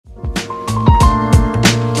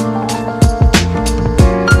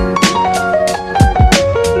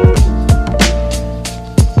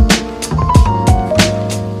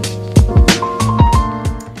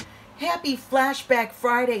Flashback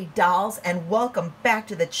Friday, dolls, and welcome back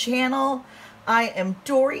to the channel. I am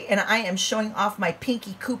Dory, and I am showing off my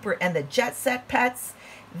Pinkie Cooper and the Jet Set pets.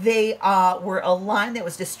 They were a line that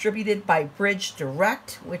was distributed by Bridge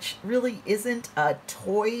Direct, which really isn't a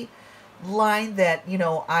toy line that,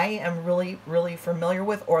 I am really familiar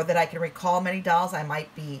with, or that I can recall many dolls. I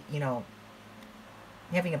might be,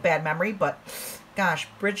 having a bad memory, but gosh,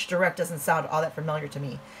 Bridge Direct doesn't sound all that familiar to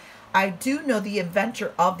me. I do know the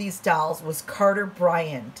inventor of these dolls was Carter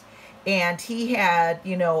Bryant, and he had,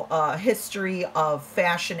 a history of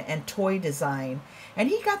fashion and toy design. And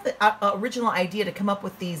he got the original idea to come up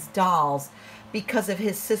with these dolls because of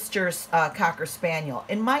his sister's Cocker Spaniel.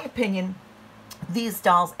 In my opinion, these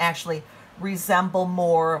dolls actually resemble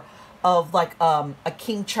more of like a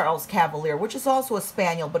King Charles Cavalier, which is also a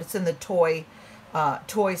Spaniel, but it's in the toy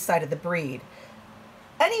side of the breed.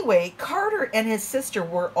 Anyway, Carter and his sister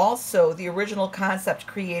were also the original concept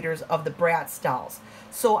creators of the Bratz dolls.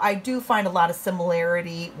 So I do find a lot of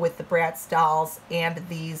similarity with the Bratz dolls and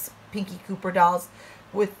these Pinkie Cooper dolls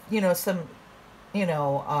with, some,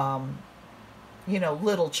 little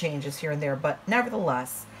changes here and there. But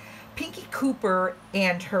nevertheless, Pinkie Cooper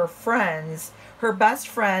and her friends, her best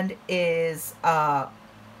friend is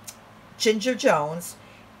Ginger Jones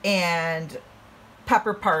and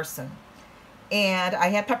Pepper Parson. And I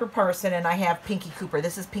have Pepper Parson and I have Pinkie Cooper.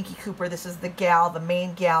 This is Pinkie Cooper. This is the gal, the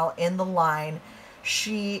main gal in the line.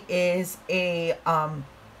 She is a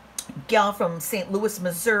gal from St. Louis,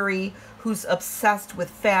 Missouri, who's obsessed with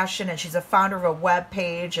fashion, and she's a founder of a web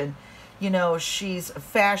page, and she's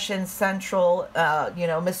Fashion Central,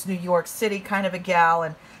 Miss New York City kind of a gal,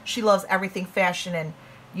 and she loves everything fashion and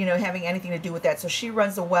having anything to do with that. So she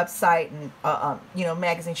runs a website and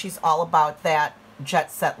magazine. She's all about that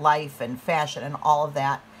jet set life and fashion and all of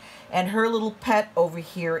that. And her little pet over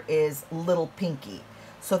here is little Pinkie.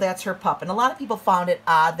 So that's her pup. And a lot of people found it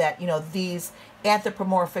odd that, these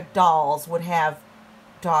anthropomorphic dolls would have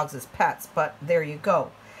dogs as pets, but there you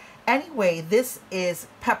go. Anyway, this is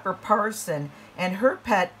Pepper Parson, and her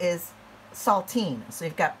pet is Saltine. So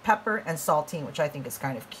you've got Pepper and Saltine, which I think is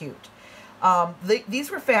kind of cute.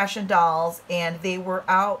 These were fashion dolls, and they were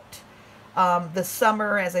out the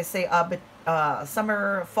summer, as I say,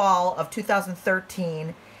 summer, fall of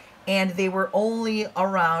 2013, and they were only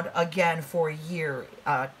around again for a year.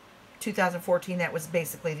 2014, that was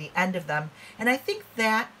basically the end of them. And I think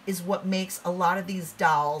that is what makes a lot of these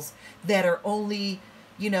dolls that are only,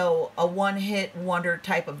 a one-hit wonder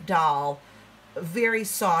type of doll very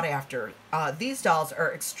sought after. These dolls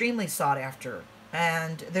are extremely sought after,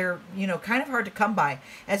 and they're, kind of hard to come by.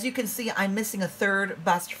 As you can see, I'm missing a third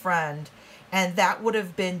best friend, and that would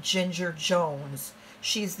have been Ginger Jones.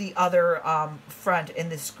 She's the other friend in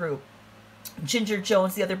this group. Ginger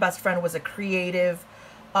Jones, the other best friend, was a creative,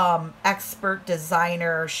 expert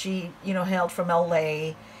designer. She, hailed from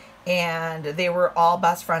LA, and they were all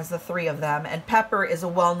best friends, the three of them. And Pepper is a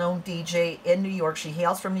well-known DJ in New York. She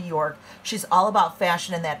hails from New York. She's all about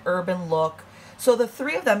fashion and that urban look. So the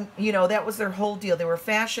three of them, that was their whole deal. They were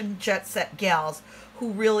fashion jet set gals who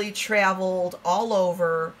really traveled all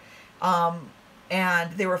over.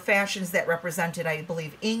 And there were fashions that represented, I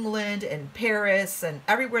believe, England and Paris and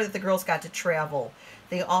everywhere that the girls got to travel.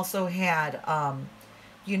 They also had,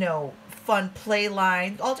 fun play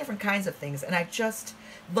line, all different kinds of things. And I just,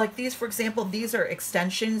 like these, for example, these are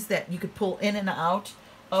extensions that you could pull in and out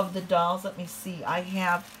of the dolls. Let me see. I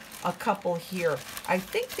have a couple here. I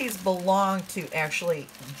think these belong to, actually,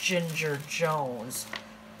 Ginger Jones.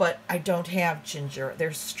 But I don't have Ginger.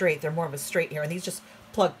 They're straight. They're more of a straight hair. And these just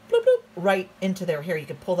plug bloop, bloop, right into their hair. You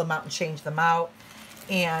could pull them out and change them out.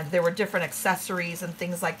 And there were different accessories and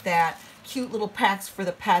things like that. Cute little packs for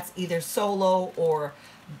the pets, either solo or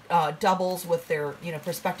doubles with their,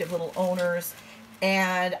 prospective little owners.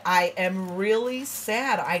 And I am really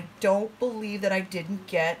sad. I don't believe that I didn't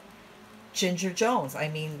get Ginger Jones. I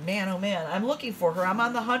mean, man, oh man, I'm looking for her. I'm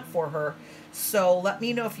on the hunt for her. So let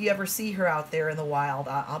me know if you ever see her out there in the wild.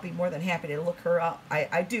 I'll be more than happy to look her up.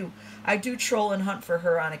 I do troll and hunt for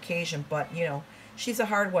her on occasion, but, she's a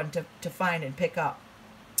hard one to find and pick up.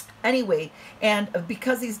 Anyway, and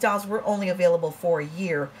because these dolls were only available for a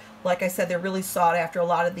year, like I said, they're really sought after. A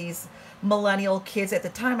lot of these millennial kids, at the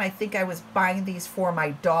time, I think I was buying these for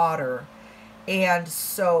my daughter. And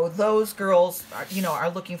so those girls,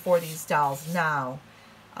 are looking for these dolls now.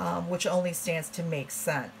 Which only stands to make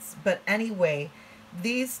sense. But anyway,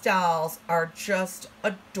 these dolls are just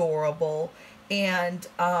adorable. And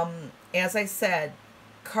as I said,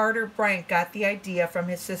 Carter Bryant got the idea from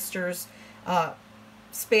his sister's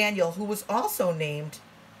Spaniel, who was also named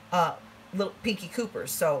little Pinkie Cooper.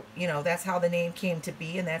 So, that's how the name came to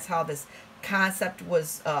be, and that's how this concept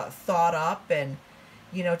was thought up and,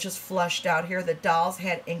 you know, just fleshed out here. The dolls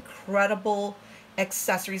had incredible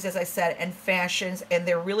accessories, as I said, and fashions, and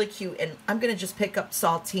they're really cute. And I'm going to just pick up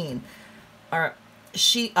Saltine, or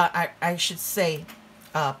I should say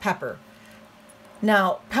Pepper.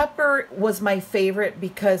 Now, Pepper was my favorite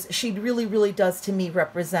because she really, really does, to me,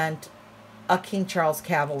 represent a King Charles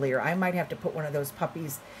Cavalier. I might have to put one of those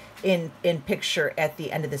puppies in picture at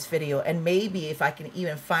the end of this video, and maybe if I can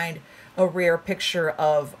even find a rare picture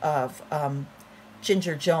of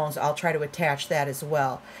Ginger Jones, I'll try to attach that as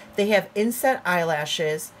well. They have inset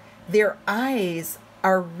eyelashes. Their eyes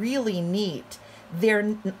are really neat.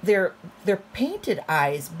 They're painted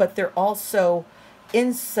eyes, but they're also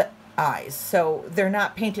inset eyes, so they're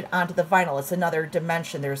not painted onto the vinyl. It's another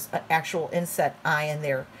dimension. There's an actual inset eye in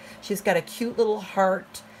there. She's got a cute little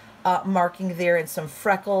heart marking there and some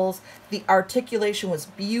freckles. The articulation was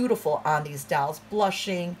beautiful on these dolls.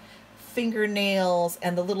 Blushing, fingernails,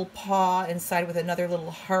 and the little paw inside with another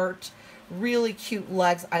little heart. Really cute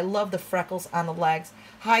legs. I love the freckles on the legs.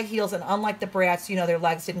 High heels, and unlike the Bratz, you know, their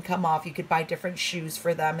legs didn't come off. You could buy different shoes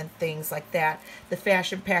for them and things like that. The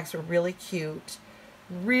fashion packs were really cute.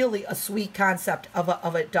 Really a sweet concept of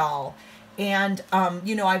a doll. And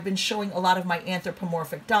you know, I've been showing a lot of my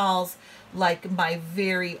anthropomorphic dolls, like my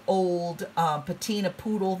very old patina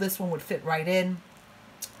poodle. This one would fit right in.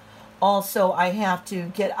 Also, I have to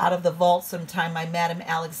get out of the vault sometime my Madame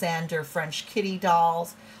Alexander French kitty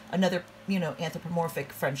dolls, another, you know,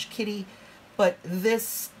 anthropomorphic French kitty. But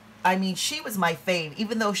this, I mean, she was my fave,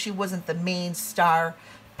 even though she wasn't the main star.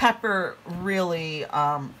 Pepper really,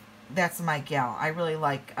 that's my gal. I really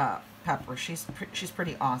like Pepper. She's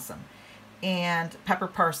pretty awesome. And Pepper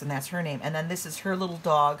Parson, that's her name. And then this is her little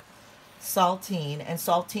dog, Saltine. And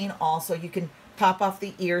Saltine also, you can pop off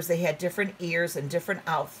the ears. They had different ears and different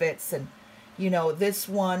outfits. And, you know, this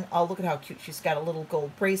one, oh, look at how cute. She's got a little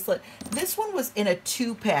gold bracelet. This one was in a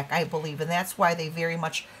 2-pack, I believe. And that's why they very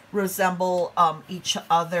much resemble each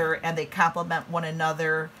other. And they complement one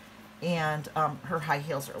another. And her high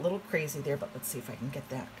heels are a little crazy there. But let's see if I can get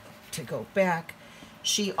that to go back.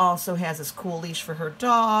 She also has this cool leash for her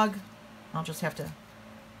dog. I'll just have to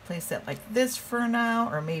place that like this for now,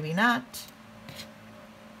 or maybe not.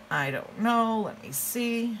 I don't know. Let me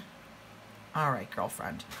see. All right,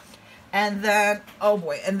 girlfriend. And then, oh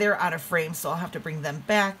boy, and they're out of frame, so I'll have to bring them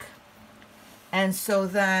back. And so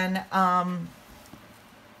then, and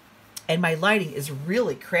my lighting is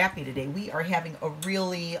really crappy today. We are having a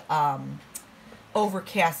really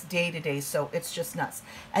overcast day today, so it's just nuts.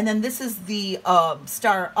 And then this is the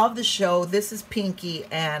star of the show. This is Pinkie,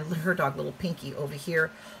 and her dog, little Pinkie, over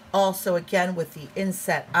here. Also, again, with the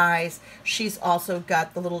inset eyes. She's also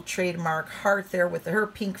got the little trademark heart there with her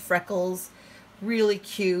pink freckles. Really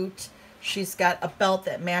cute. She's got a belt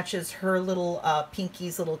that matches her little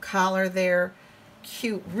Pinkie's little collar there.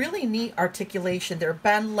 Cute. Really neat articulation. They're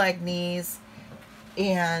bend leg knees.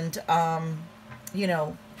 And, you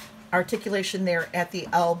know, articulation there at the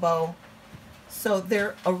elbow. So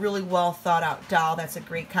they're a really well thought out doll. That's a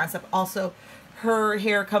great concept. Also, her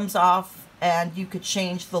hair comes off and you could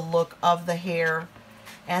change the look of the hair.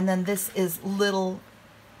 And then this is little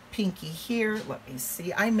Pinkie here. Let me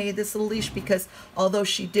see. I made this a leash because although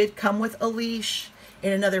she did come with a leash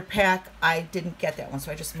in another pack, I didn't get that one.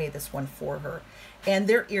 So I just made this one for her. And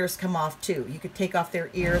their ears come off too. You could take off their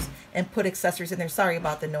ears and put accessories in there. Sorry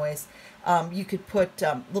about the noise. You could put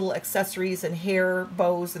little accessories and hair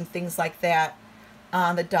bows and things like that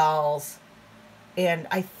on the dolls. And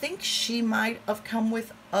I think she might have come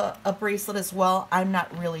with a bracelet as well. I'm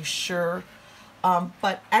not really sure.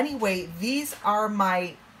 But anyway, these are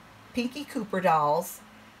my Pinkie Cooper dolls.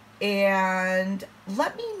 And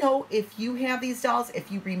let me know if you have these dolls,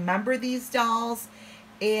 if you remember these dolls,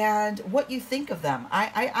 and what you think of them.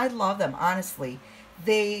 I love them, honestly.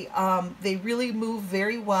 They really move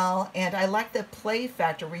very well, and I like the play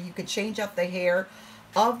factor where you could change up the hair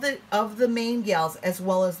of the main gals as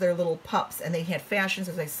well as their little pups. And they had fashions,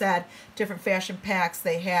 as I said, different fashion packs.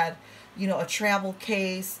 They had, you know, a travel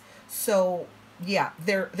case. So yeah,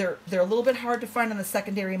 they're a little bit hard to find on the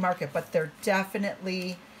secondary market, but they're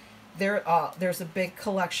definitely there's a big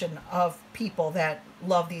collection of people that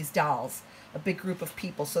love these dolls, a big group of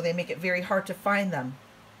people. So they make it very hard to find them.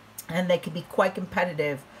 And they can be quite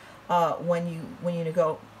competitive when you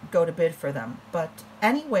go to bid for them. But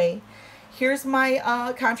anyway, here's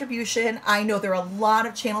my contribution. I know there are a lot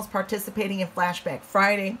of channels participating in Flashback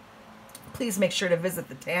Friday. Please make sure to visit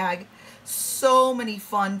the tag. So many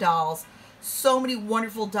fun dolls. So many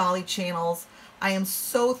wonderful dolly channels. I am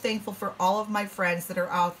so thankful for all of my friends that are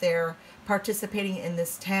out there participating in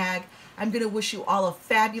this tag. I'm going to wish you all a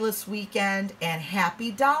fabulous weekend and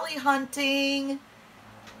happy dolly hunting.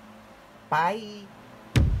 Bye.